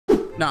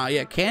Nah,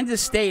 yeah,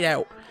 Kansas State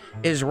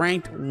is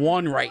ranked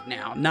 1 right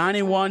now.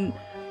 9-1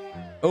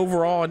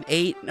 overall and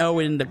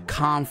 8-0 in the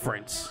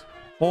conference.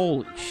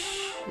 Holy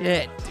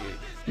shit, dude.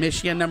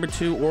 Michigan number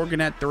 2, Oregon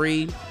at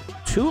 3,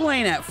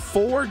 Tulane at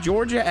 4,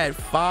 Georgia at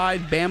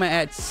 5, Bama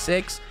at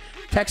 6,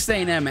 Texas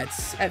A&M at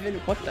 7.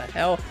 What the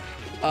hell?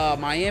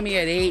 Miami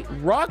at 8,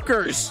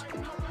 Rutgers.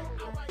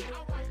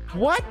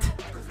 What?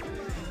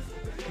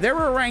 They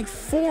were ranked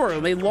 4.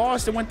 They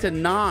lost and went to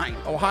 9.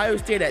 Ohio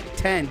State at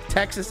 10,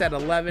 Texas at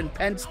 11,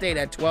 Penn State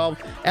at 12,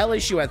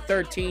 LSU at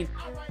 13,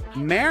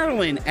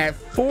 Maryland at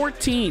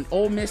 14,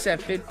 Ole Miss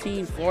at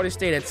 15, Florida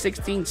State at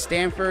 16,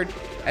 Stanford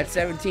at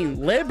 17,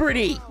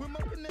 Liberty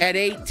at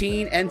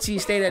 18,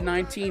 NC State at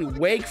 19,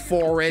 Wake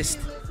Forest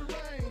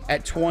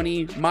at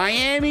 20,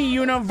 Miami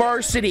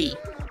University.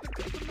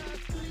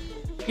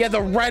 Yeah,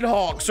 the Red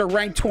Hawks are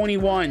ranked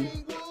 21.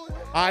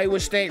 Iowa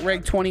State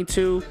ranked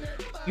 22,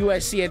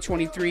 USC at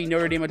 23,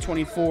 Notre Dame at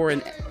 24,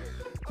 and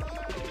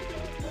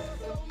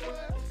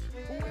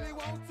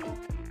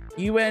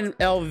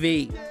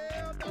UNLV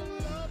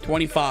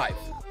 25.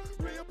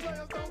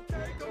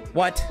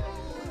 What?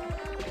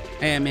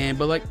 Hey, man,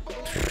 but like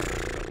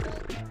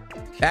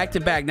back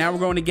to back. Now we're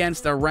going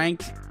against a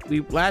ranked.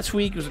 Last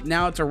week was,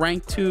 now it's a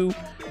ranked 2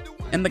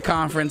 in the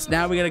conference.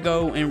 Now we got to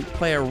go and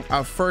play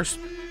our first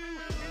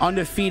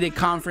undefeated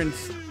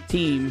conference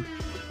team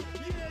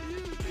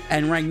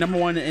and rank number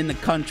 1 in the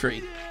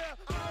country.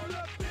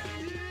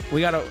 We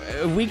gotta.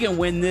 If we can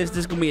win this, this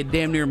is gonna be a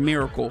damn near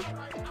miracle.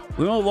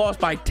 We only lost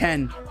by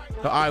 10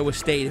 to Iowa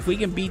State. If we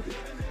can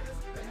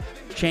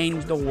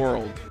change the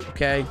world,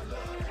 okay?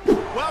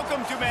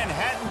 Welcome to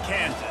Manhattan,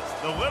 Kansas,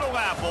 the Little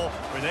Apple,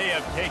 where they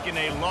have taken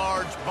a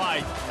large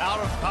bite out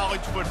of college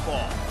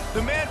football.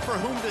 The man for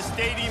whom the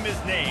stadium is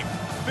named,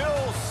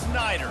 Bill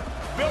Snyder,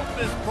 built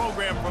this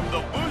program from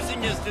the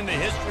losingest in the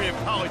history of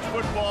college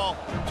football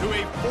to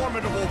a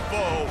formidable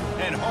foe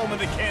and home of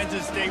the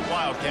Kansas State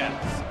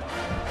Wildcats.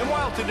 And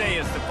while today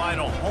is the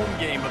final home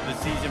game of the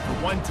season for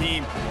one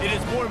team, it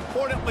is more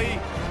importantly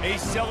a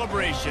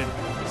celebration,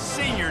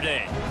 Senior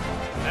Day.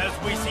 As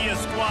we see a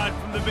squad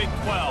from the Big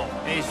 12,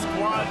 a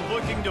squad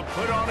looking to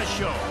put on a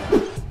show.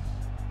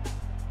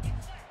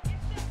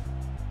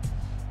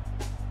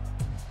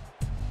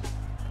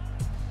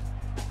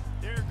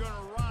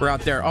 We're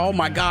out there. Oh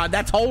my God,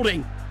 that's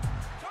holding.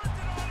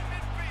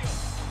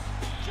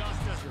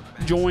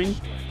 Join.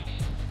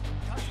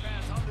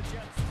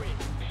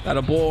 Got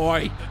a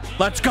boy.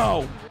 Let's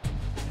go.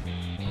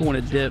 Who want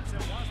to dip?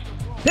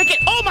 Pick it.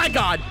 Oh my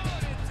God.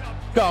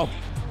 Go.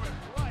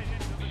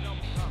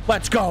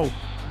 Let's go.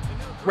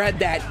 Read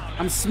that.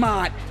 I'm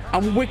smart.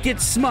 I'm wicked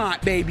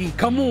smart, baby.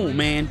 Come on,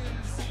 man.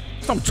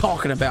 That's what I'm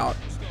talking about.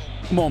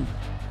 Come on.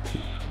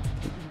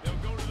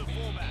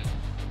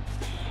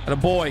 Got a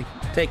boy.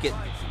 Take it.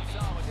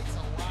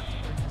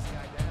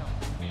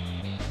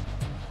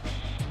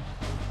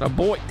 Got a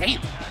boy.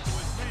 Damn.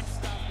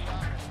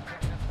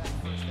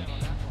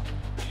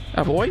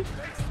 That boy.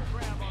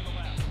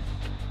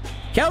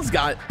 Kel's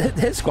got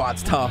his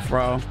squad's tough,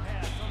 bro.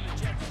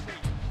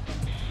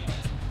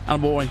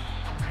 That boy.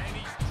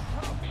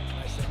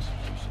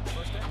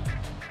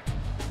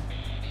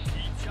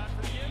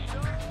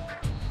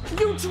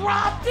 You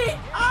dropped it.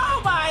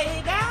 Oh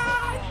my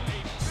God.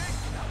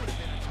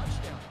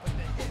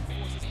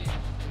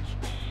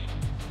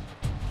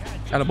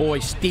 Got a boy,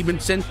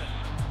 Stevenson.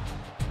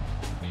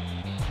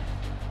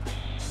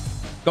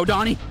 Go,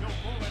 Donnie.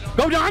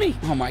 Go, Donnie.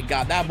 Oh, my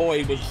God. That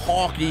boy was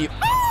hawky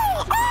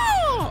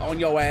on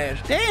your ass.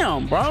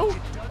 Damn, bro.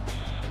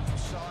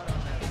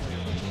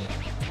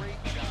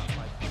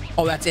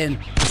 Oh, that's in.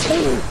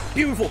 Oh,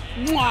 beautiful.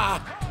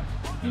 Mwah.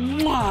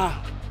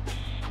 Mwah.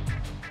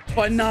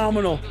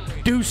 Phenomenal.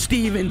 Deuce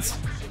Stevens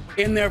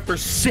in there for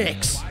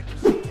 6.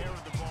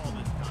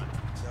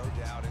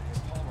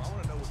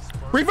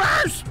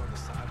 Reverse.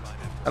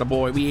 Got a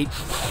boy. We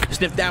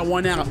sniffed that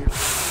one out.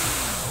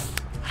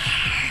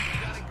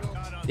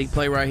 Big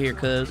play right here,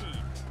 cuz.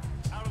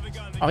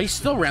 Oh, he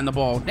still ran the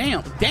ball.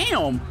 Damn.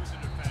 Damn.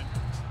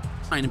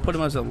 And put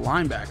him as a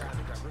linebacker.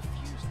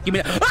 Give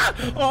me that. Ah!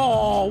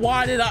 Oh,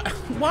 why did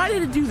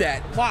it do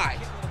that? Why?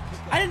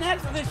 I didn't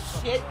ask for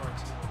this shit.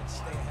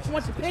 He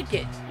wants to pick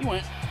it. He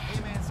went.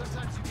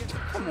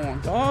 Come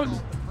on, dog.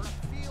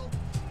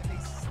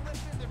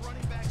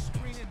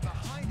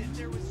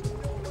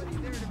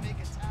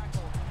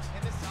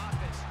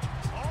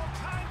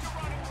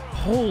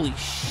 Holy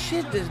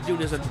shit, this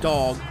dude is a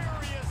dog.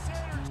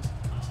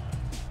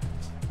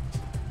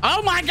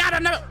 Oh my God,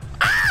 another.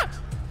 Ah!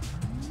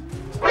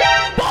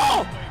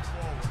 Ball!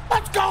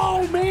 Let's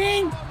go,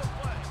 man.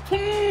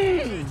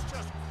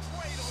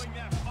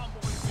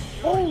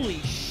 Holy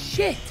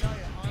shit.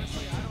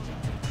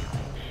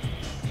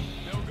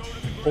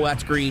 Oh,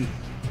 that's green.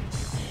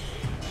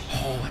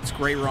 Oh, that's a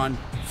great run.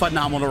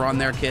 Phenomenal run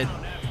there, kid.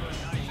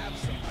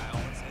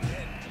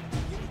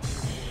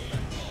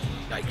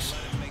 Yikes.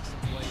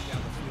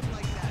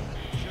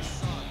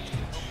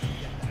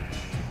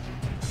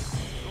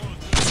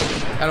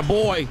 Got a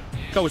boy.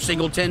 Go,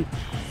 Singleton.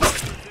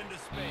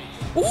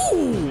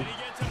 Ooh.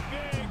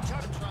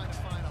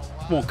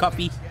 Come on,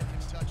 Cuffy.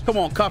 Come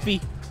on,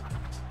 Cuffy.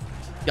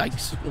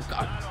 Yikes. Oh,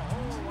 God.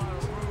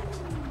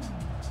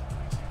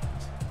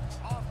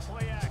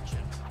 Off-play action.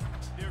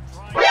 They're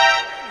trying. And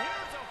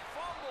here's a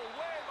fumble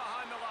way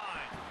behind the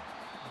line.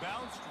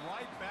 Bounced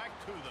right back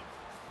to them.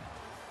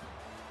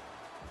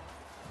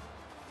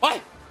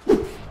 What?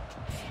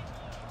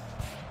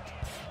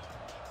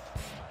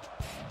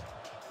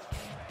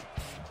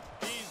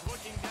 He's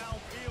looking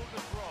downfield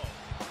to throw.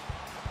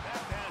 That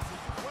pass is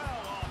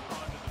well off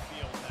onto the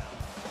field now.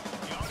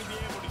 He ought to be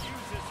able to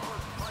use this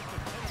first punt to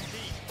pin him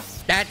deep.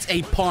 That's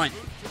a punt.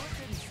 Didn't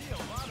see a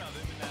lot of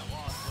him in that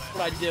loss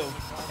last What I do,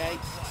 okay?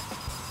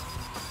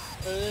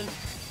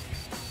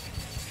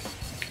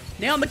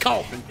 Nail in the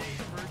coffin.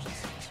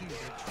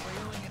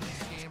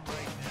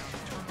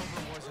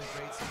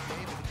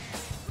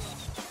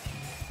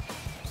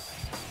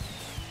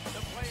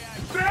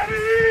 Get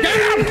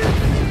him!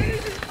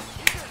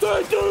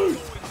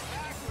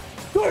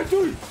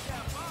 Dude!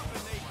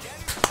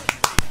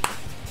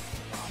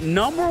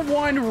 Number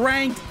 1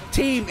 ranked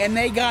team, and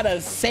they got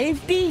a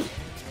safety?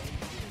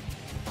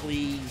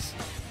 Please.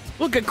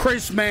 Look at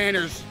Chris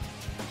Manners.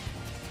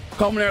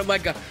 Coming there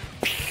like a...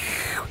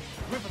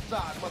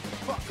 Riverside,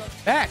 motherfucker.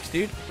 Facts,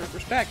 dude.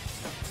 Respect.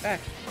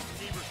 Facts.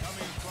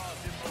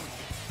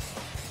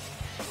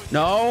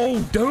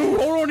 No, dude.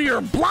 Hold on to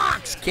your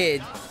blocks,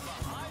 kid.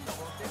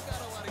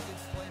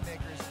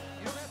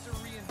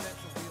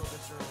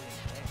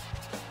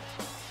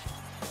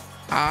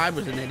 I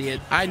was an idiot.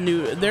 I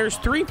knew. There's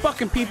 3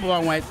 fucking people I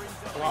went,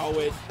 throw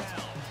it.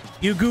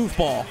 You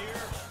goofball.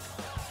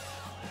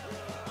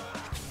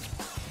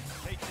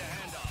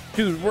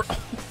 Dude, we're...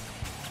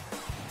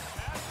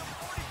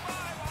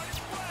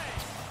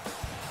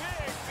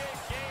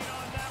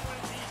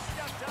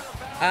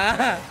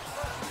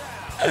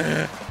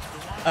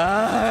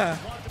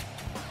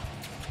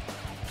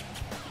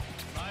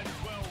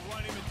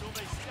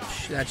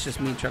 That's just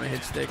me trying to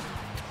hit stick.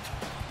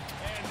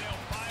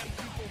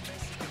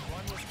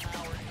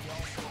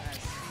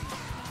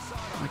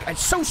 Like,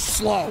 it's so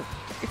slow.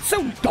 It's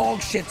so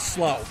dog shit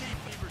slow.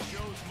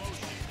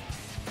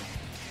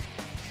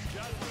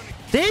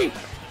 See?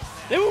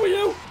 See what we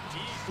do?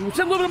 We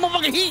send a little bit of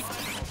motherfucking heat.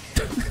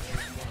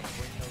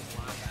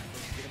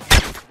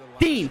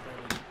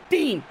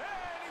 Dean.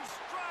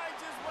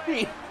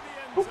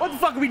 What the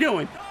fuck are we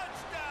doing?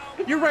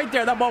 You're right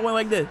there. That ball went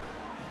like this.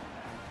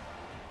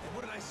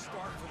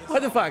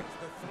 What the fuck?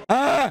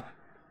 On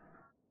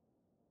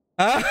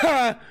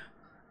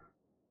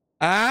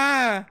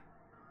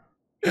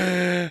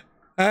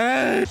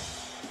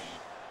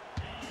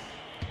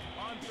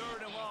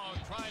 3rd and long,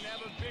 trying to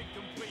have a big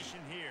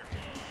completion here.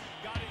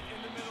 Got it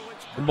in the middle.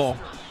 The ball.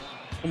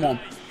 Come on.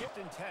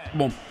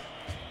 Come on.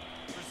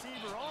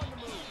 Receiver on the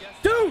move.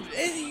 Dude,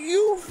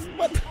 you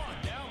what?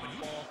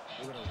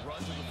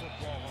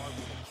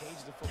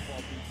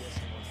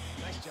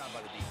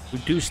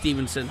 Deuce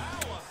Stevenson,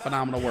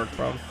 phenomenal work,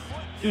 bro.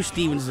 Deuce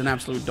Stevenson is an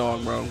absolute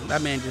dog, bro.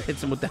 That man just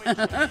hits him with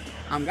the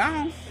I'm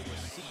gone.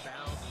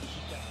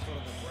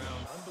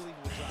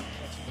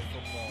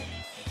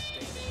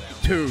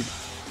 Dude,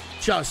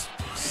 just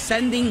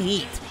sending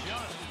heat.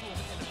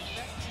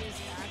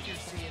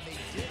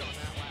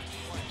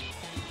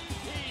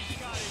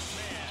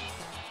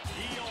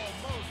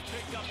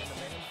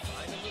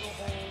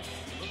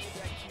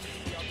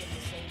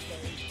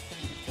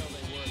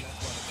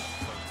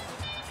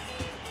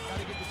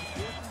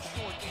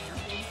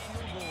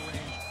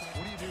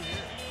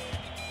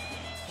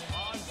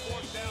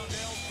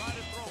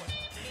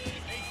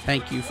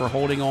 Thank you for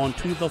holding on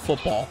to the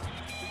football.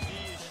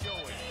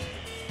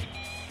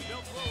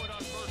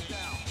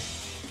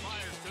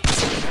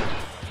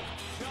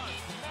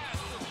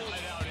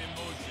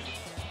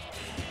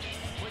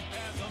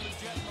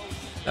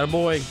 That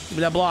boy, give me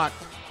that block.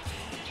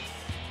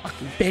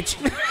 Fucking bitch.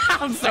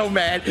 I'm so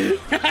mad.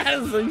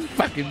 That's a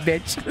fucking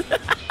bitch.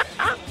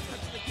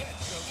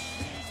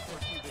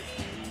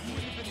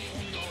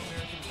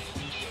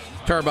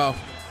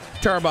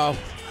 Turbo.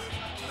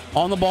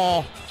 On the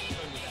ball.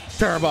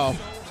 Turbo.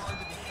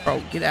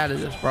 Bro, get out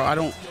of this, bro. I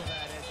don't.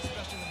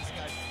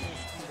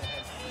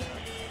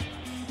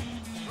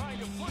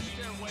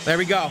 There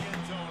we go.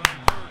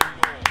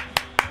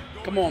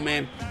 Come on,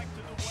 man.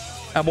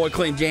 That boy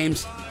clean,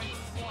 James.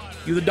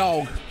 You the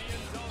dog.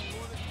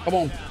 Come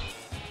on.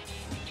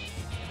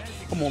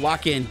 Come on,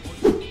 lock in.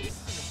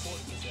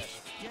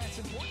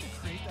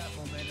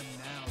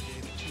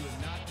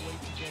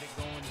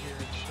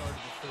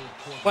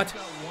 What?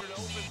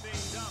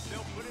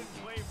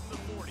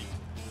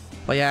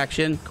 Play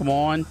action. Come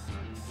on.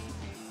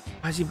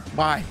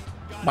 Why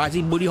is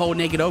he booty hole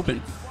naked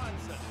open?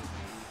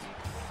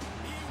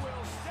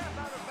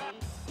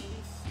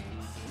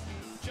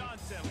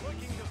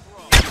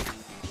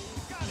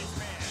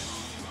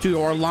 Dude,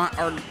 our line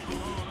and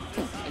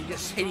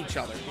just hit each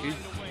other, dude.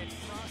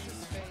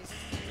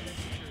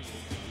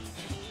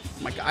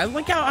 Oh my God, I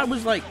like how I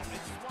was like.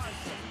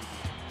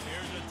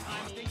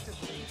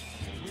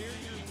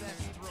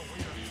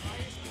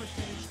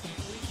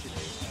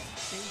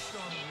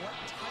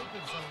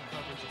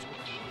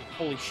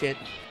 Holy shit.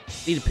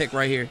 Need a pick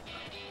right here.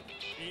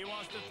 He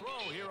wants to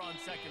throw here on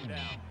second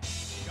down.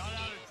 Got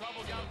out of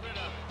trouble, got rid of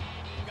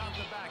it. Got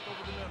the back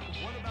over the middle.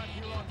 What about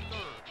here on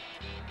third?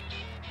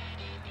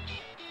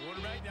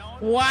 Quarterback down.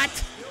 What?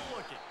 Still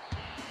looking.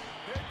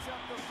 Picks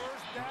up the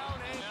first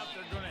down, and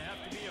they're going to have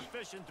to be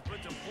efficient to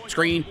put some points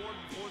Screen. on the board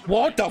before the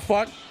What the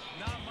fuck?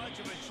 Not much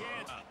of a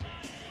chance.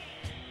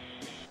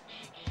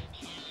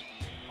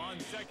 On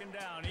second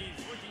down,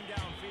 he's looking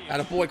downfield.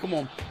 Atta boy, come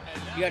on.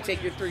 You gotta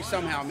take your 3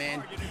 somehow,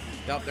 man.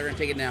 Yup, they're gonna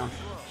take it now.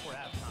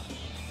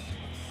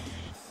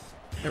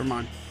 Never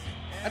mind.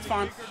 That's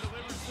fine.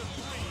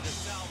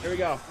 Here we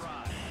go.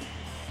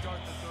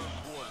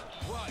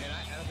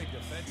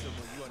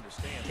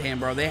 Damn,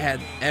 bro, they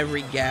had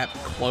every gap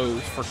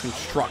closed for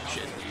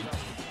construction, dude.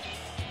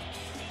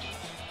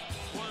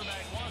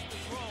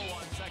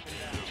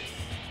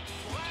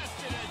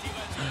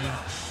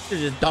 They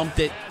just dumped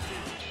it.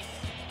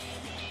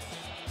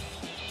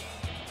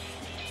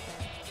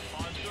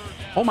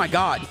 Oh my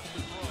god.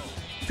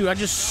 Dude, I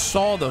just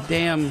saw the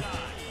damn...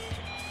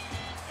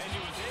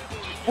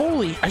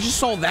 Holy, I just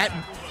saw that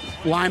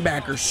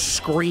linebacker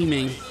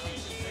screaming.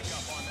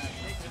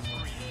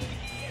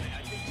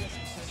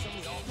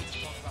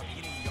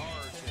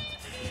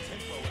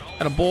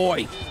 Atta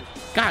boy.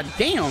 God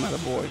damn, atta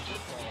boy.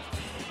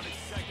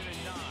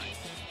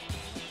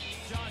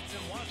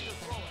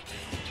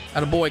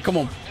 Atta boy, come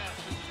on.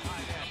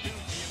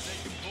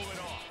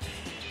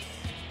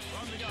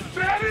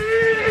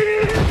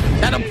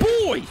 Atta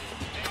boy.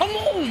 Come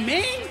on,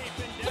 man.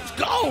 Let's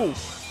go.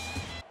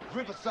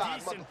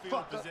 Riverside,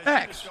 motherfucker.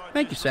 X.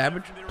 Thank you,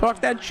 Savage.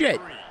 Talk that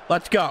shit.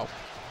 Let's go.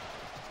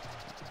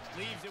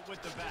 Leaves it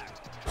with the back.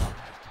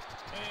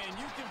 And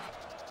you can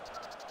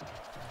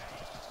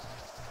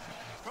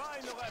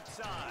trying the left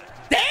side.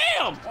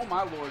 Damn! Oh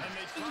my lord. And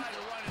they try to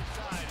run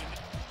inside.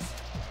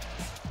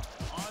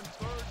 On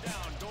third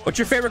down, What's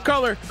your favorite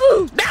color?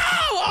 Ooh, no!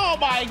 Oh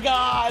my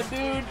god,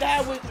 dude.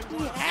 That was...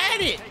 Who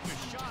had it?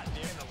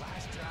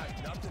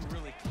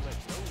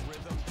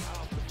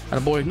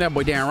 That boy,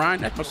 Dan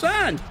Ryan. That's my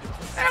son.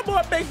 That boy,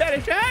 big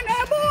daddy son.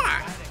 That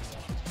boy.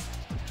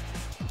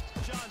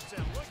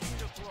 Johnson looking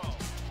to throw.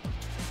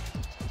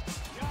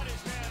 Got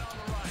his man on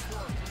the right.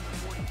 From the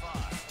 45.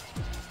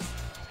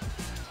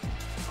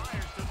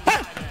 Fires to the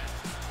tight end.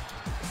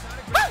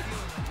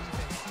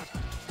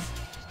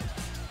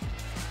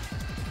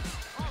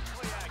 Off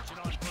play action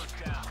on first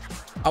down.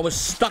 I was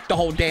stuck the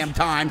whole damn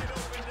time.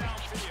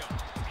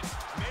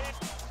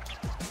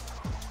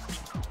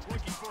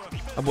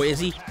 Oh boy, is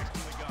he?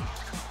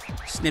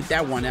 Snip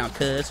that one out,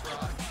 cuz.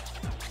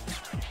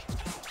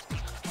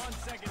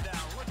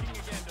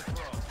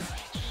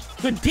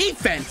 Good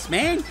defense,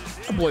 man.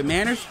 Oh boy,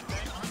 manners.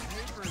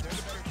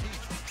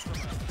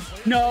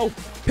 No.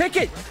 Pick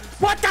it.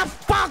 What the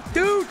fuck,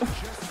 dude?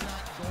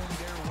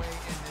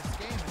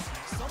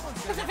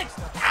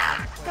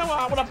 Come on,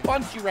 I want to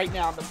punch you right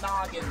now in the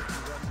noggin.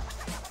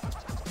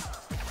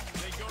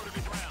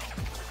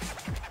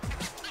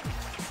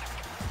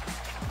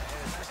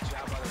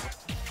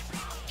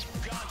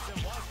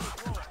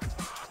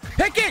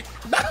 Pick it!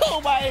 Oh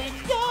my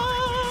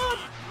god!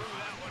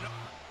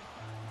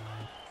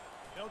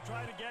 They'll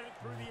try to get it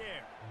through the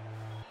air.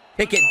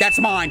 Pick it. That's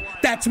mine.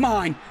 That's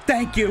mine.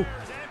 Thank you.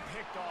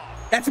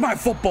 That's my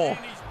football.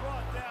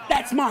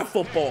 That's my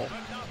football.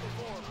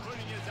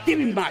 Give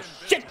me my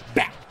shit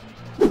back.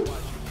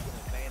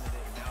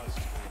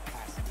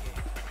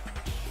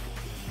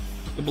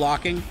 The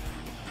blocking.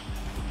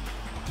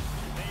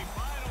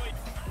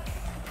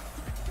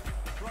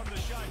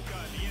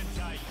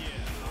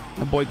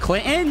 My boy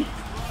Clinton.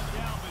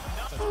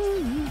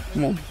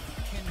 Come on.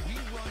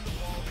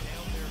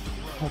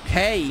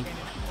 Okay.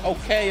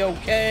 Okay,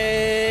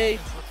 okay.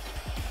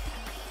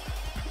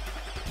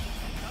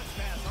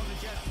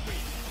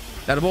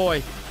 That a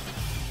boy.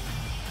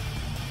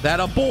 That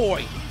a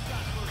boy.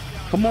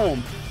 Come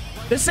on.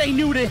 This ain't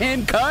new to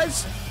him,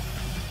 cuz.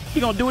 He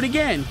gonna do it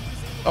again.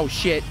 Oh,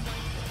 shit.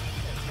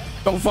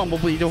 Don't fumble,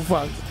 please. Don't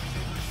fumble.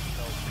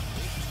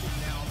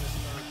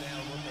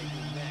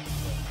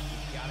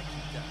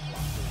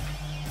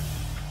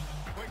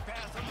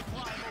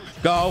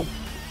 Go.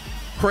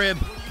 Crib.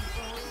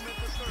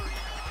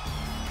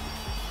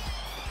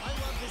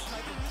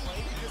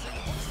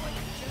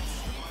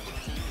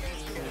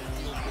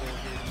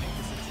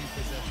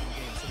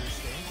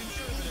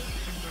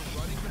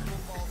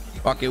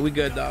 Fuck it, we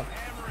good though.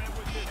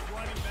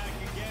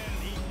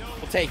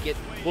 We'll take it.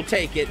 We'll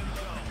take it.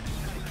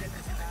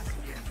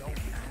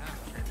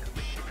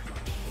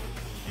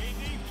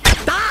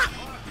 Stop!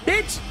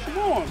 Bitch! Come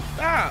on.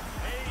 Stop.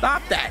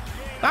 Stop that.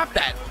 Stop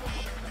that.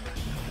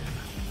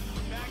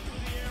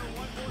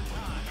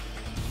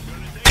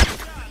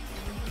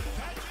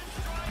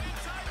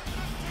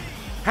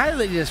 How do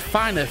they just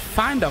find a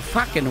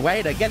fucking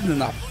way to get in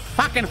the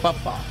fucking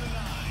football?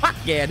 Fuck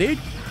yeah, dude.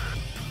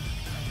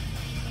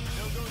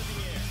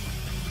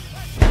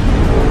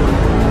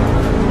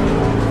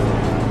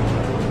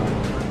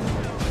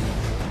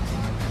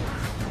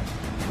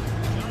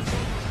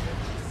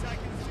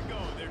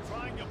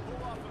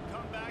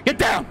 Get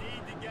down!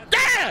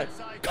 Yeah!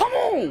 Come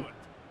on!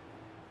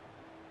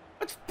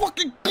 Let's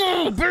fucking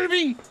go,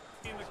 baby!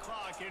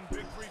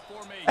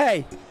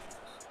 Hey,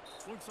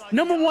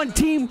 #1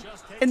 team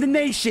in the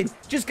nation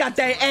just got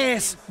their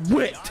ass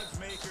whipped.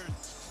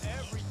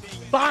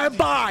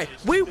 Bye-bye.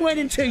 We went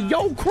into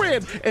your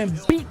crib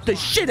and beat the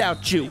shit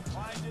out you.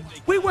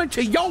 We went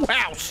to your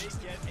house.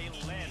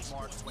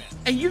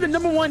 And you the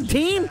 #1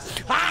 team?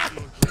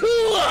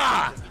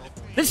 Ah,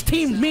 this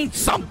team means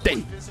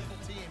something.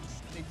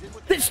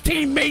 This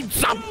team means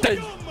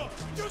something.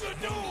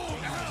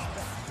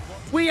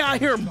 We out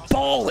here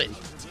balling.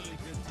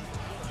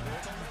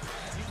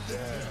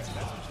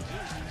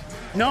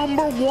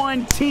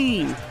 #1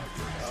 team.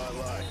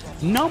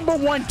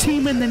 #1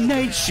 team in the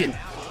nation.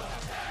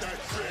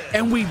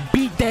 And we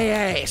beat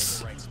their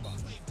ass.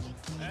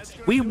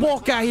 We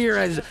walk out here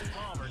as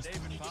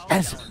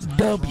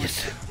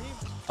W's.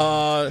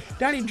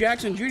 Donnie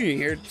Jackson Jr.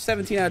 here,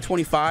 17 out of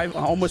 25,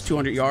 almost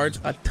 200 yards,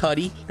 a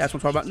tutty. That's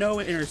what I'm talking about. No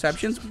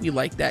interceptions. We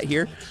like that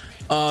here.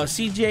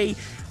 CJ,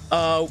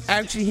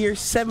 actually here,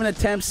 7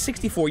 attempts,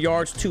 64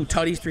 yards, 2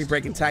 tutties, 3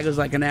 breaking tackles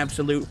like an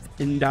absolute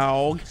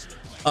dog.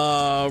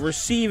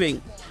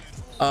 Receiving,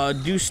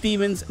 Deuce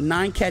Stevens,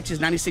 9 catches,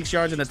 96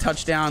 yards, and a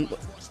touchdown.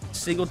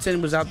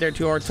 Singleton was out there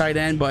to our tight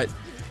end, but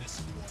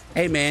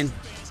hey, man,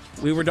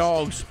 we were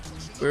dogs.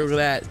 We were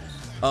that.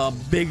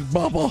 Big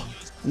Bubba,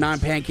 9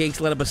 pancakes,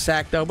 let up a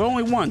sack though, but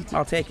only 1.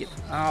 I'll take it.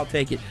 I'll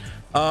take it.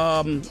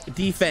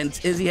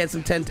 Defense, Izzy had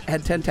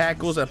 10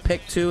 tackles, a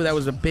pick 2. That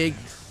was a big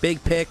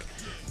pick.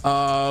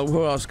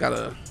 Who else got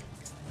a?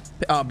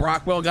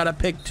 Brockwell got a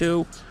pick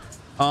 2.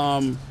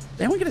 Then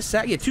we get a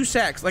sack. Yeah, 2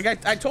 sacks.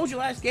 Like I told you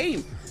last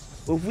game,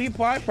 if we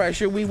apply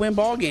pressure, we win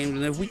ball games,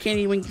 and if we can't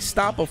even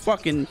stop a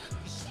fucking,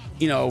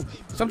 you know,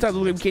 sometimes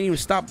we can't even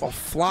stop a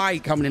fly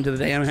coming into the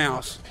damn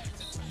house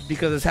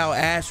because it's how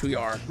ass we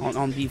are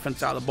on the defense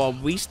side of the ball.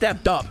 We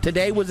stepped up.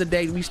 Today was the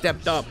day we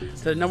stepped up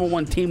to the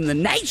 #1 team in the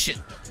nation.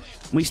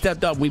 We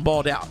stepped up. We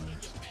balled out.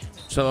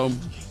 So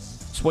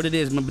that's what it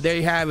is. But there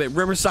you have it.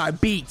 Riverside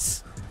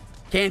beats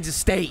Kansas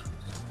State.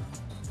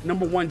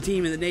 #1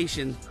 team in the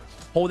nation.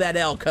 Hold that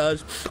L,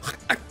 cuz.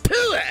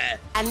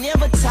 I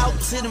never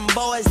talked to them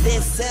boys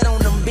that sat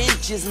on them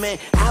benches, man.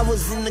 I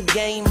was in the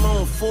game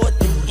on 4th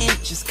and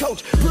inches.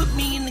 Coach put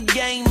me in the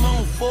game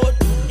on 4th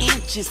and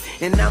inches,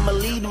 and I'ma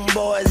lead them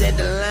boys at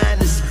the line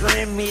of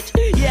scrimmage.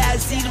 Yeah, I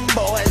see them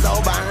boys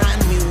all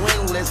behind me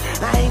wingless.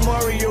 I ain't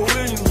Mario